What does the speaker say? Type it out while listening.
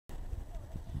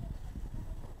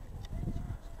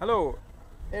Hello,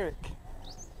 Eric.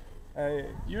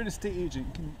 You're an estate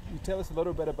agent. Can you tell us a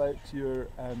little bit about your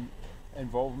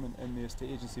involvement in the estate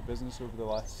agency business over the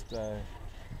last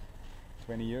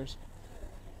 20 years?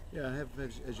 Yeah, I have,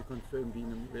 as you confirmed,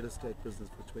 been in the real estate business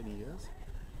for 20 years,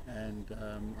 and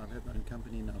I've had my own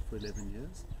company now for 11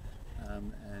 years.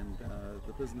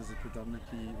 The business is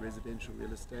predominantly residential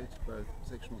real estate, both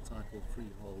sectional title,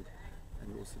 freehold,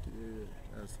 and we also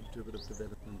do a bit of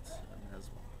development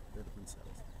as well, development sales.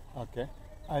 Okay.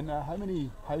 And how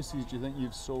many houses do you think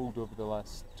you've sold over the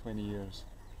last 20 years,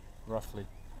 roughly?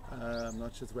 I'm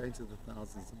not sure, it's way into the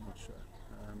thousands, I'm not sure.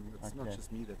 It's not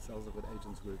just me that sells, I've got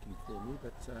agents working for me,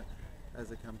 but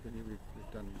as a company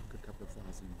we've done a good couple of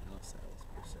thousand house sales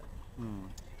per se.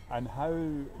 And how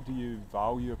do you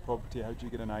value a property? How do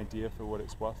you get an idea for what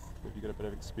it's worth? Have you got a bit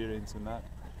of experience in that?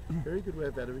 A very good way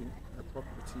of valuing a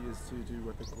property is to do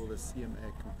what they call a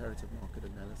CMA, comparative market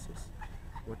analysis.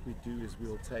 What we do is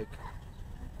we'll take,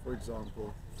 for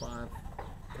example, 5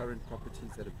 current properties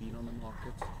that have been on the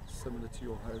market similar to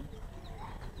your home.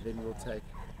 Then we'll take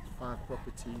 5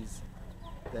 properties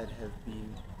that have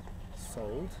been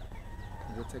sold,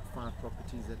 and we'll take 5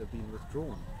 properties that have been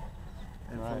withdrawn.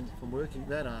 And right. from working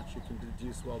that out, you can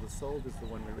deduce, well, the sold is the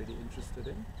one we're really interested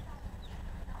in.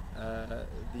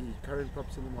 The current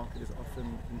property in the market is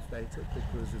often inflated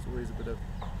because there's always a bit of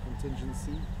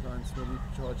contingency. Clients normally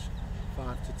charge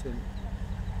 5 to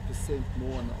 10%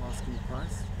 more on the asking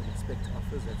price and expect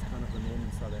offers. That's kind of the norm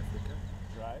in South Africa.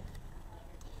 Right.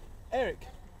 Eric,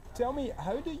 tell me,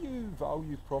 how do you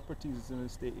value properties as an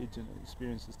estate agent, an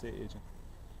experienced estate agent?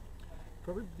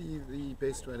 Probably the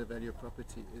best way to value a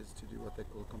property is to do what they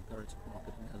call comparative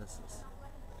market analysis.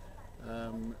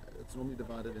 It's normally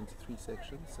divided into 3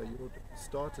 sections. So you would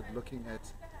start at looking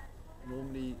at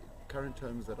normally current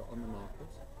homes that are on the market,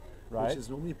 right, which is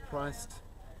normally priced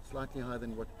slightly higher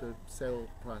than what the sale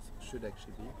price should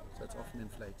actually be, so it's often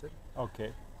inflated.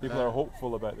 Okay, people are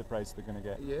hopeful about the price they're going to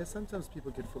get. Yeah, sometimes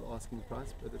people get full asking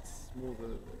price, but it's more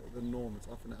the norm. It's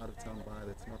often an out-of-town buyer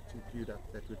that's not too clued up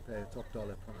that would pay a top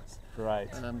dollar price. Right.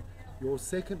 Your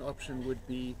second option would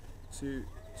be to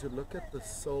look at the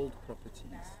sold properties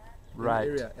in right.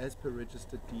 the area as per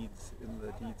registered deeds in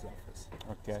the deeds office.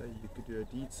 Okay. So you could do a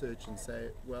deed search and say,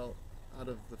 well, out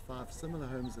of the 5 similar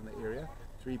homes in the area,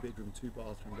 3-bedroom,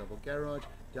 2-bathroom, double garage,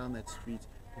 down that street,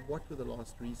 what were the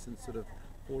last recent sort of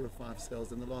 4 or 5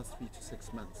 sales in the last 3 to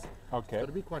 6 months? Okay. It's got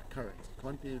to be quite current.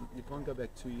 You can't go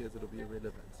back 2 years, it'll be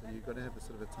irrelevant. So you've got to have a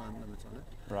sort of a time limit on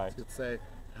it. Right. So you'd say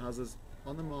houses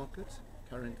on the market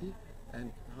currently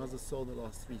and houses sold in the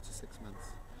last 3 to 6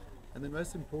 months. And then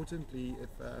most importantly, if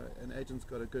an agent's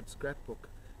got a good scrapbook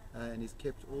and he's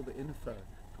kept all the info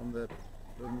from the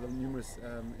numerous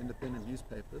independent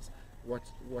newspapers,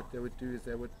 what they would do is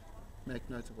they would make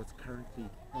note of what's currently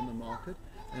on the market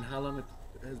and how long it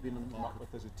has been on the market.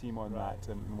 There's a team on that,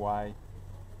 and why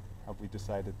have we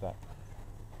decided that?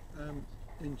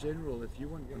 In general, if you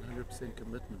want 100%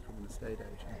 commitment from an estate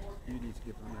agent, you need to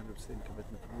give 100%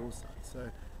 commitment from your side.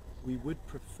 So we would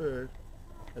prefer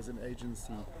as an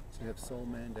agency to have sole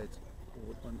mandate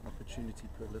or one opportunity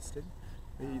per listing.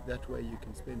 That way you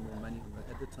can spend more money on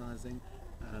the advertising,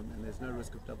 and there's no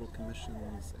risk of double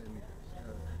commissions and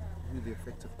who the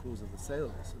effective cause of the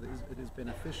sale is. So it is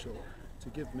beneficial to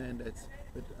give mandates,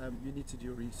 but you need to do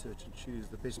your research and choose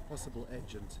the best possible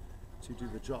agent to do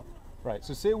the job. Right,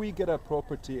 so say we get a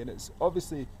property, and it's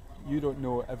obviously you don't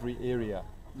know every area,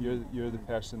 you're the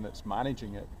person that's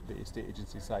managing it, the estate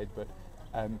agency side, but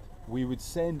we would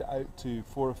send out to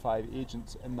 4 or 5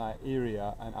 agents in that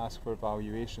area and ask for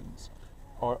valuations.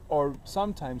 Or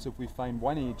sometimes if we find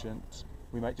one agent,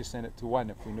 we might just send it to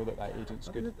one if we know that agent's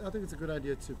good. I think it's a good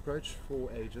idea to approach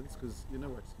 4 agents, because you know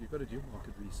what, you've got to do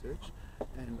market research,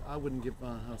 and I wouldn't give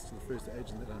my house to the first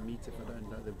agent that I meet if I don't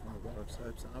know them from a bar of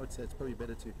soap. So I would say it's probably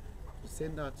better to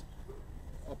send out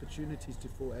opportunities to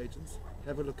 4 agents,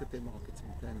 have a look at their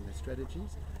marketing plan and their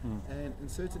strategies, and in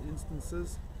certain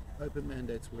instances open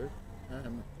mandates work.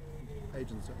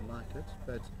 Agents don't like it,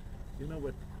 but you know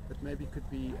what, it maybe could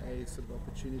be a sort of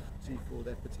opportunity for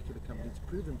that particular company to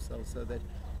prove themselves, so that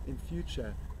in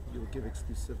future you'll give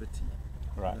exclusivity,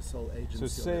 right, a sole agency so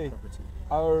say on that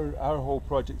property. Our whole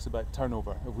project's about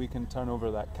turnover. If we can turn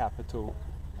over that capital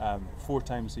 4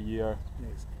 times a year,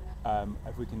 Yes.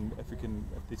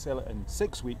 If they sell it in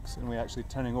 6 weeks and we're actually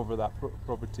turning over that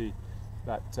property,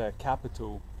 that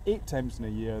capital 8 times in a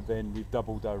year, then we've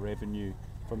doubled our revenue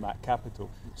from that capital.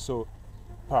 So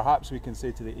perhaps we can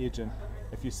say to the agent,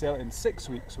 if you sell it in 6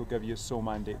 weeks, we'll give you a sole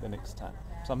mandate the next time.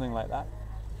 Something like that?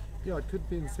 Yeah, it could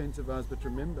be incentivized, but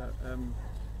remember,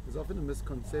 there's often a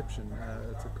misconception.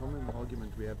 It's a common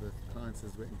argument we have with clients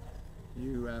is when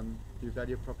you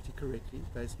value a property correctly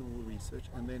based on all the research,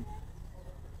 and then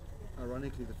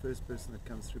ironically the first person that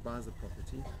comes through buys the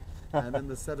property, and then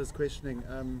the seller's questioning,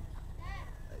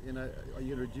 you know, are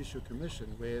you going to reduce your commission,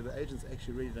 where the agent's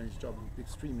actually really done his job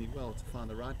extremely well to find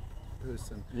the right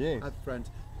person up front.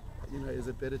 You know, is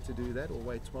it better to do that or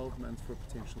wait 12 months for a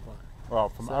potential buyer? Well,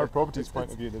 from our property's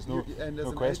point of view, there's no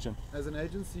question. As an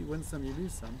agency, you win some, you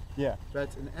lose some. Yeah.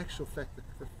 But in actual fact,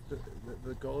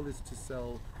 the goal is to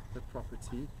sell the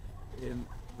property in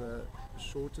the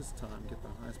shortest time, get the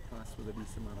highest price with the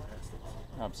least amount of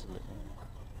hassles. Absolutely.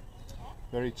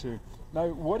 Very true. Now,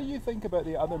 what do you think about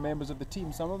the other members of the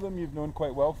team? Some of them you've known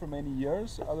quite well for many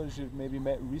years, others you've maybe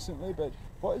met recently, but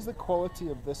what is the quality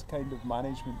of this kind of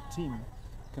management team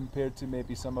compared to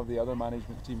maybe some of the other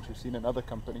management teams you've seen in other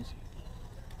companies?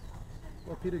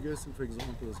 Well, Peter Gerson, for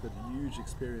example, has got huge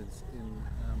experience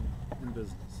in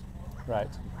business. Right.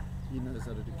 He knows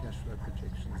how to do cash flow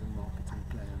projections and marketing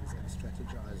plans and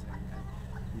strategizing, and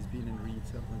he's been in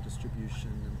retail and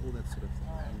distribution and all that sort of thing,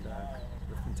 and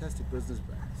a fantastic business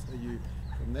brain. So you,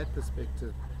 from that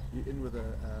perspective, you're in with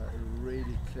a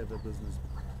really clever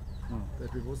businessman.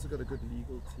 But we've also got a good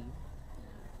legal team.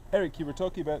 Erich, you were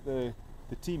talking about the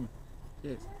team.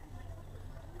 Yes.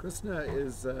 Krishna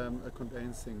is a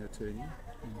conveyancing attorney,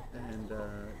 and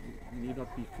you need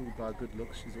not be fooled by good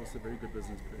looks. She's also a very good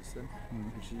business person.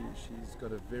 And she's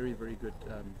got a very, very good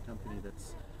company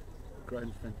that's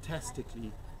grown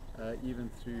fantastically, even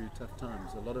through tough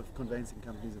times. A lot of conveyancing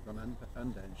companies have gone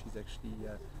under, and she's actually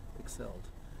excelled.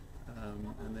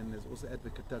 And then there's also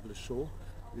advocate Douglas Shaw,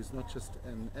 who's not just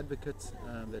an advocate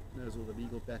that knows all the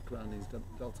legal background. He's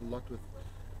dealt a lot with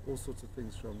all sorts of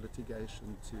things, from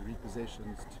litigation to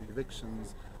repossessions to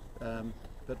evictions,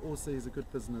 but also he's a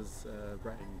good business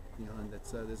brain behind that.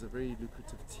 So there's a very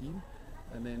lucrative team,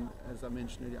 and then, as I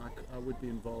mentioned earlier, I would be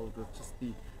involved with just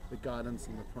the guidance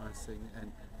and the pricing,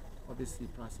 and obviously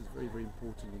price is very, very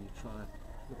important when you try to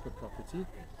look at property,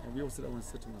 and we also don't want to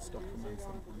sit on the stock for months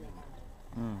on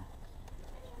end.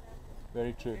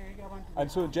 Very true.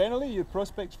 And so generally your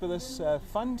prospects for this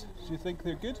fund, do you think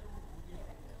they're good?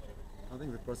 I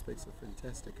think the prospects are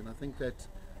fantastic, and I think that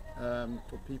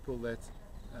for people that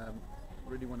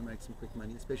really want to make some quick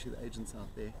money, especially the agents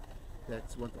out there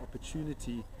that want the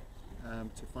opportunity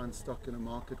to find stock in a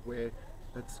market where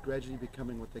it's gradually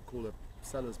becoming what they call a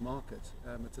seller's market.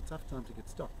 It's a tough time to get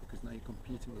stock because now you're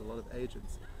competing with a lot of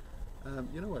agents.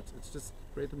 You know what, it's just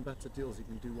bread and butter deals. You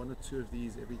can do one or two of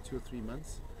these every 2 or 3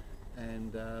 months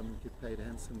and get paid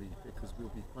handsomely, because we'll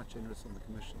be quite generous on the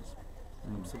commissions.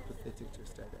 I'm sympathetic to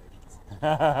estate agents.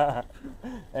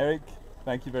 Erich,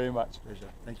 thank you very much. Pleasure.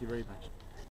 Thank you very much.